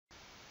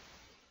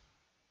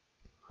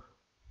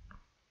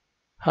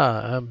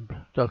Hi, I'm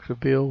Dr.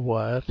 Bill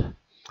White.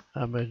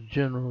 I'm a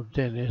general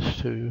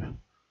dentist who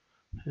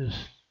has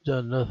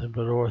done nothing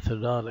but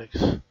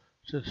orthodontics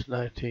since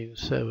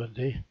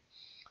 1970,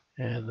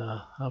 and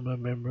I'm a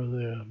member of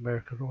the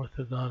American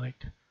Orthodontic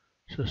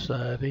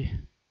Society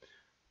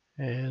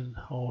and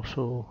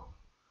also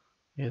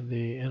in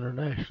the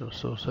International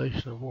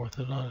Association of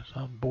Orthodontics.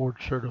 I'm board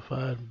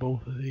certified in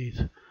both of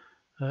these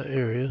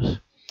areas.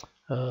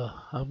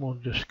 I'm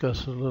going to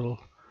discuss a little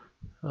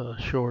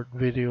short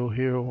video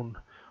here on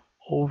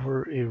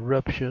over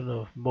eruption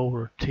of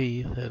molar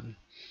teeth and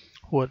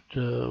what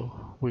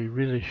we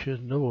really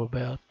should know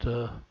about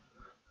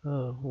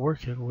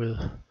working with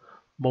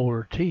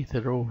molar teeth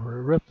that are over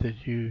erupted.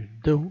 You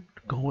don't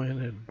go in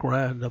and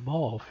grind them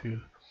off.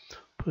 You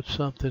put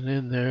something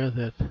in there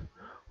that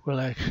will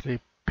actually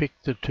pick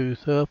the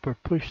tooth up or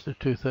push the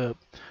tooth up.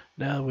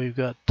 Now we've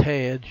got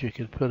tads. You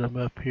can put them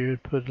up here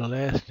and put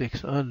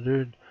elastics under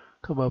and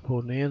come up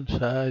on the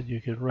inside.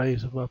 You can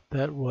raise them up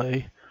that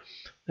way.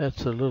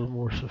 That's a little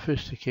more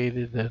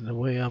sophisticated than the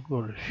way I'm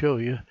going to show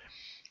you.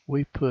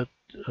 We put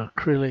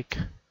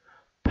acrylic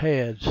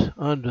pads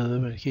under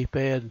them and keep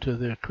adding to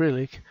the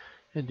acrylic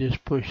and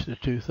just push the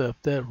tooth up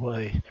that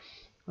way.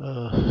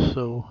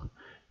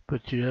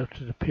 But you have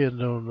to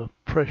depend on the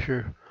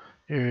pressure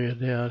area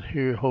down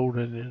here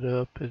holding it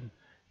up, and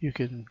you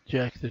can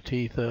jack the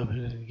teeth up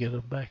and then get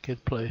them back in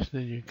place.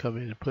 Then you can come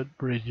in and put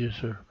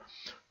bridges or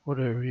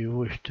whatever you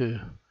wish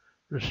to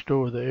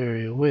restore the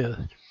area with.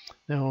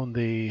 Now on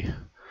the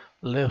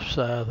left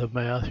side of the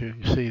mouth, you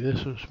can see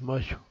this was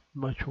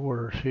much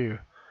worse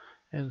here,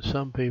 and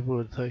some people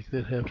would think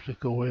they'd have to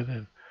go in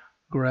and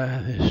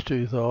grind this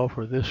tooth off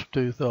or this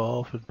tooth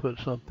off and put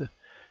something,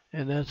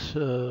 and that's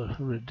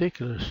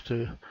ridiculous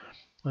to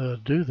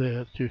do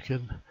that. You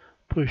can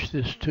push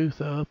this tooth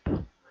up,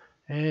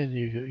 and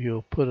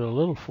you'll put a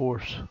little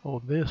force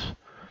on this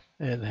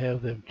and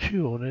have them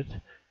chew on it,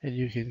 and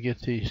you can get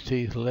these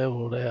teeth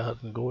leveled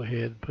out and go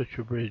ahead and put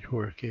your bridge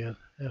work in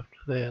after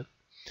that.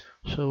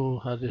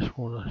 So I just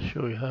want to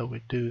show you how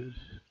we do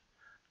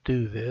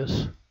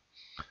this.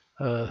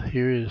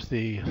 Here is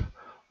the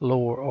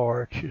lower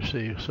arch, you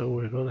see. So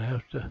we're going to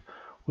have to,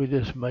 we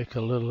just make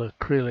a little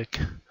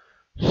acrylic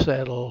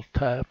saddle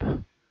type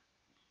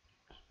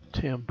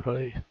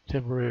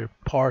temporary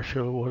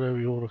partial, whatever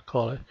you want to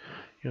call it,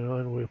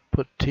 and we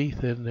put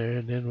teeth in there,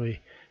 and then we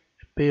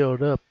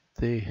build up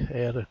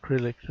add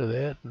acrylic to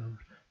that and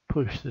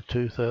push the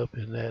tooth up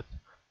in that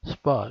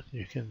spot.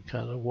 You can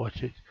kind of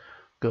watch it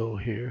go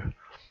here.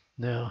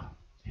 Now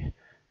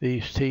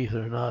these teeth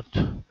are not,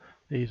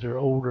 these are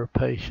older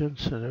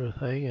patients and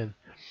everything, and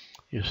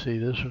you see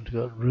this one's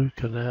got root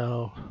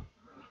canal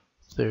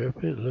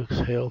therapy. It looks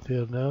healthy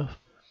enough.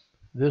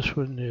 This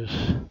one is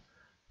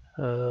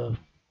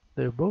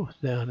they're both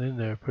down in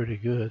there pretty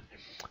good,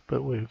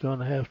 but we're going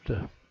to have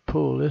to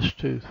pull this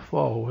tooth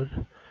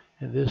forward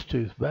and this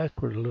tooth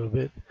backward a little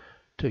bit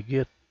to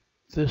get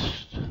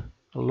this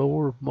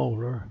lower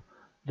molar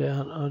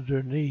down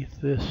underneath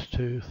this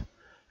tooth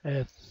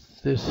at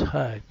this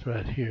height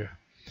right here.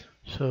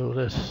 So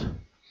let's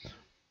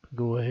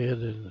go ahead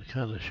and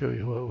kind of show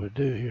you what we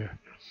do here.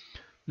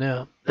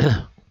 Now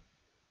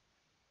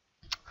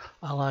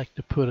I like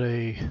to put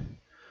a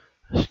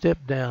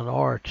step down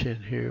arch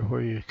in here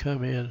where you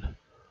come in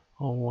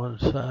on one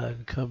side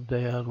and come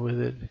down with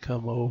it and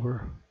come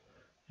over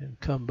and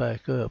come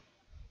back up.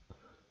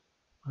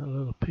 My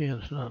little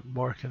pen's not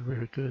marking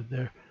very good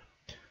there.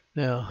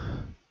 Now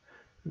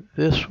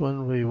this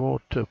one we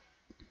want to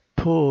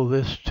pull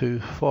this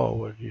tooth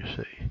forward, you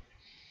see.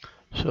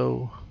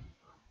 So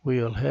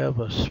we'll have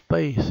a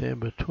space in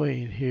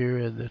between here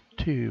and the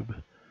tube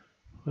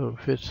where it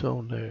fits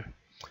on there.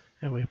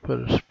 And we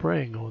put a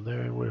spring on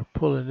there, and we're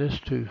pulling this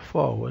tooth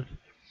forward.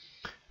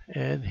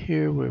 And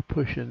here we're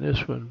pushing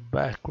this one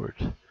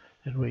backwards,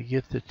 and we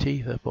get the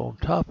teeth up on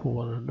top of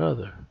one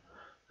another.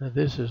 Now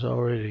this is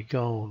already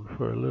gone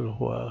for a little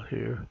while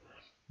here.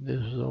 This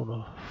is on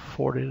a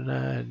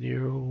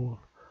 49-year-old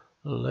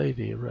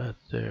lady right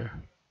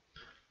there.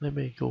 Let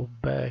me go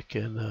back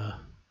and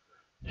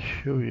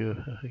show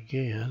you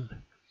again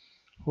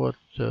what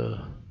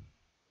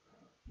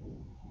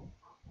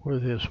where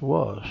this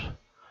was.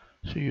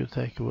 So you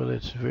think, well,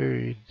 it's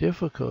very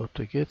difficult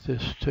to get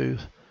this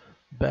tooth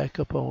back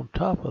up on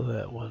top of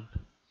that one,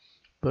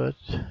 but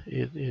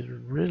it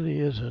really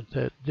isn't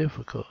that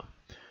difficult.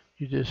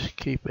 You just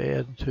keep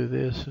adding to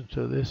this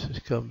until this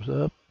comes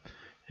up,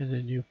 and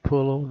then you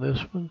pull on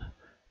this one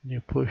and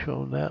you push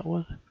on that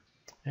one,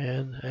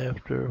 and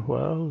after a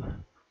while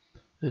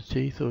the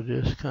teeth will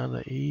just kind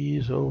of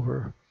ease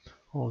over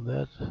on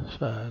that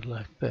side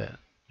like that,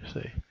 you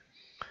see.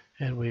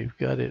 And we've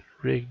got it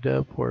rigged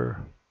up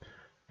where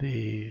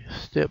the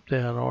step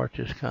down arch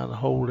is kind of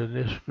holding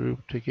this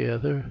group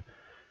together,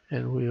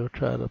 and we'll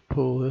try to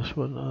pull this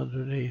one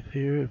underneath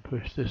here and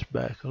push this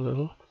back a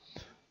little.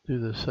 Do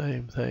the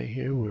same thing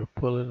here. We're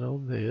pulling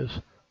on this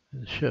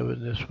and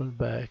shoving this one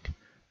back,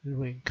 and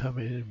we can come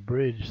in and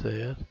bridge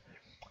that,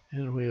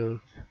 and we'll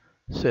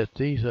set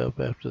these up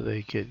after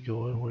they get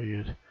going where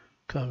you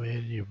come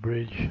in, you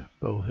bridge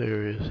both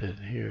areas in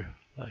here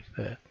like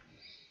that.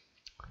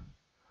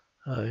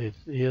 It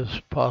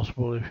is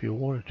possible if you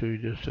wanted to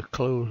just to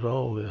close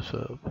all this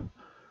up,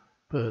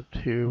 but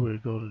here we're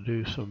going to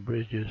do some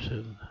bridges,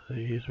 and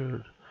these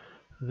are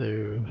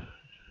their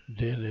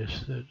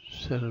dentist that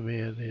sent them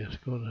in is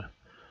going to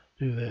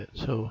do that.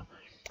 So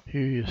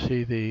here you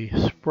see the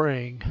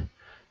spring.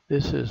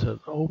 This is an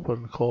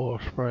open coil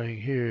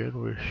spring here, and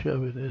we're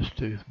shoving this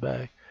tooth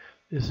back.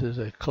 This is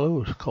a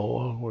closed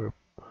coil. We're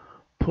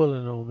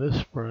pulling on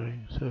this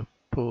spring to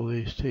pull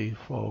these teeth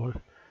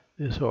forward.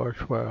 This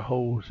arch wire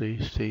holds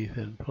these teeth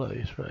in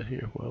place right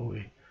here while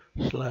we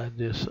slide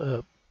this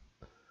up.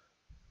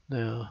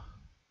 Now,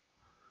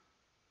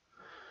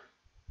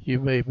 you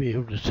may be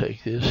able to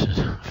take this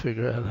and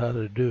figure out how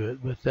to do it,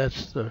 but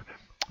that's the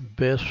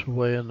best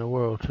way in the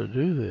world to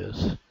do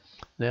this.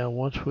 Now,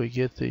 once we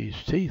get these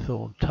teeth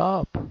on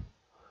top,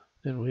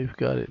 then we've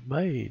got it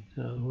made.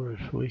 In other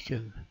words, we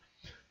can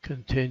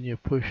continue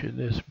pushing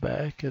this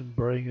back and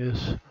bring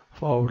this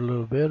forward a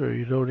little bit, or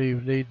you don't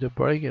even need to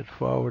bring it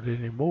forward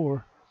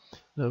anymore.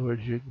 In other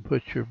words, you can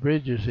put your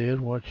bridges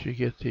in once you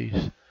get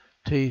these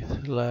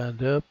teeth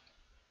lined up.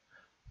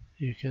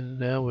 You can,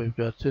 now we've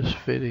got this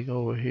fitting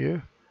over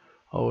here.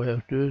 All we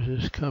have to do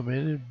is just come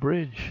in and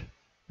bridge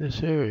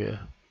this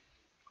area.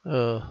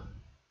 Now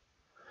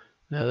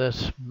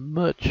that's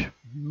much,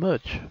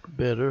 much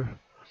better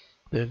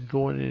than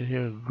going in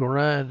here and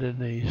grinding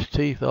these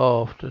teeth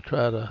off to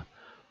try to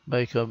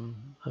make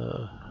them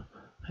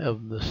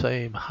have the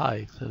same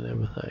height and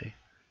everything.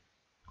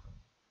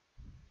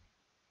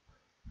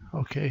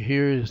 Okay,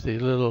 here is the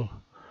little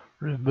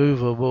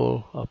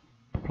removable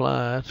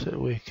appliance that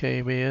we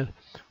came in.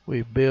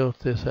 We built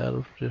this out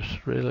of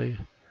just really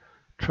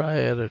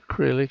triad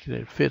acrylic, and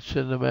it fits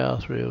in the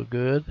mouth real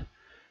good.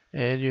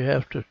 And you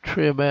have to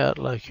trim out,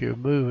 like you're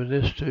moving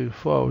this tooth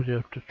forward, you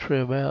have to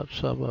trim out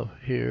some of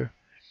here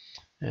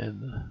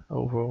and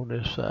over on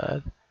this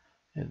side.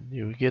 And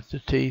you get the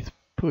teeth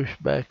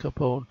pushed back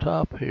up on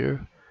top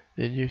here,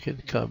 then you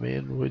can come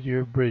in with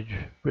your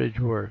bridge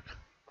work.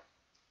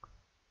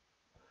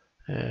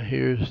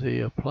 Here's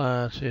the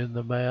appliance in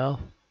the mouth.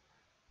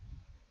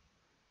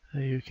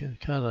 And you can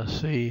kind of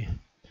see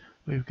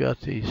we've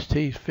got these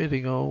teeth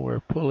fitting on. We're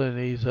pulling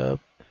these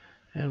up,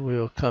 and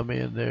we'll come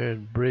in there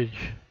and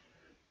bridge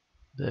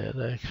that.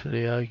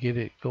 Actually, I get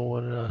it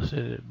going and I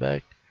send it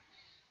back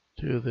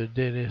to the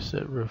dentist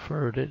that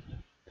referred it.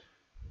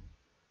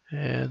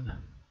 And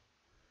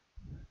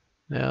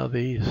now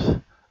these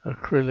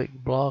acrylic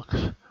blocks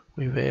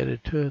we've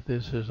added to it,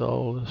 this is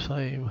all the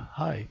same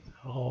height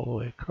all the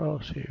way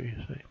across here,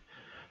 you see.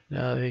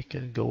 Now they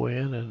can go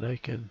in and they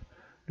can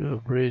do a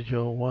bridge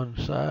on one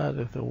side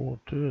if they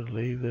want to and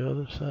leave the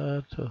other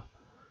side to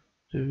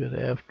do it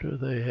after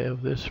they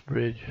have this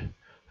bridge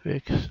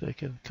fixed. They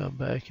can come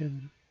back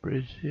and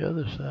bridge the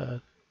other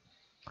side.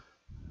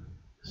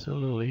 It's a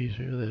little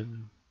easier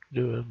than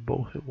doing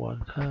both at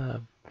one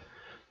time.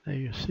 Now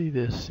you see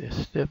this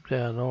step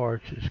down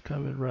arch is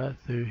coming right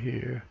through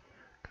here,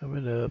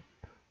 coming up,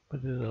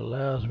 but it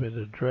allows me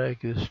to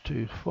drag this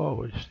tooth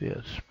forward. See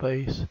that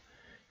space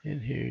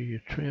in here?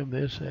 You trim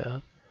this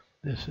out.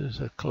 This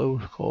is a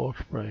closed coil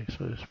spring,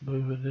 so it's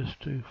moving this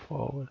tooth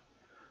forward.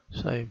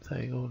 Same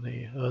thing on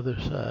the other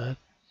side.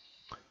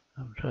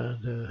 I'm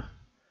trying to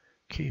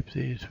keep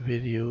these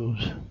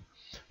videos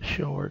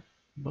short.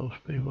 Most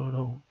people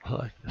don't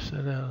like to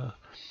sit down and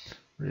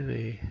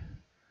really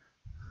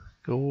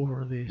go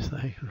over these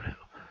things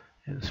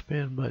and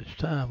spend much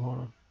time on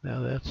them.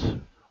 Now that's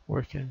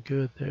working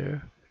good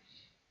there.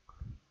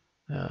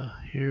 Now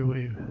here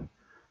we've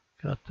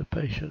got the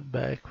patient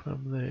back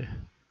from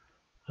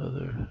the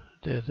other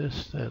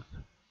dentist that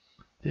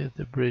did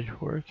the bridge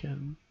work,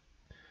 and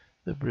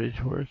the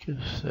bridge work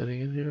is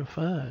setting in here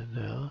fine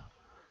now.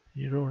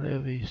 You don't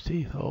have these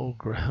teeth all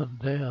ground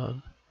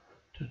down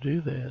to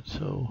do that,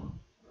 so,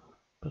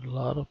 but a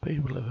lot of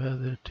people have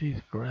had their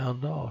teeth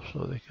ground off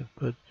so they can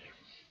put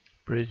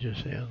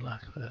bridges in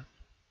like that.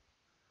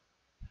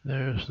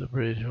 There's the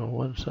bridge on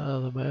one side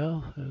of the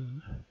mouth,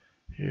 and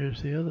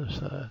here's the other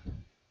side.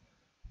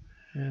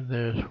 And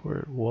there's where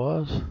it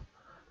was.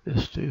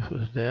 This tooth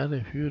was down.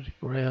 If you'd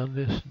ground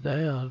this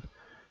down,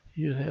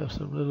 you'd have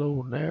some little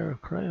old narrow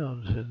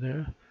crowns in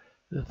there.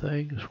 The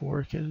thing's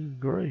working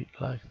great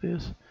like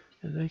this,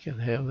 and they can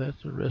have that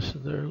the rest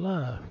of their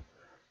life.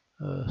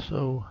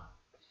 So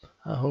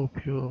I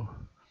hope you'll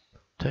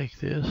take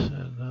this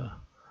and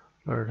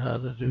learn how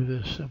to do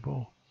this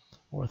simple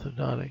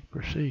orthodontic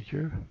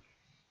procedure.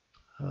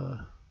 And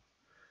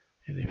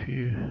if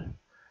you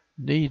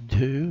need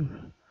to,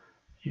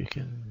 you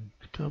can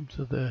come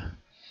to the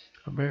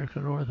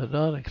American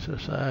Orthodontic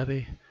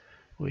Society.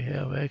 We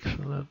have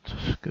excellent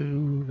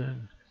school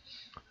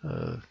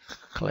and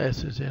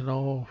classes in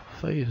all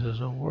phases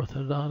of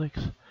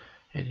orthodontics,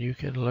 and you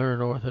can learn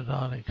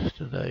orthodontics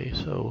today.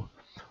 So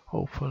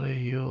hopefully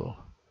you'll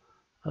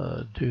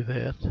do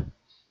that.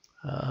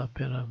 I've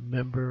been a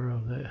member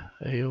of the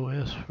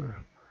AOS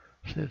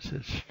since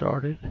it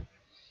started,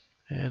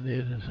 and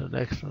it is an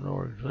excellent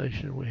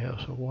organization. We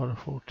have some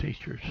wonderful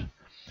teachers,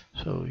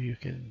 so you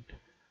can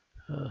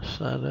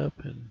sign up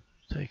and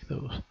take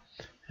those.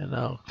 And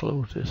I'll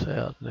close this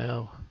out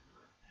now,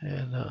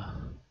 and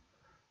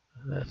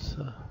that's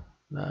a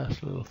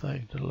nice little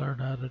thing to learn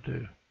how to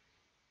do.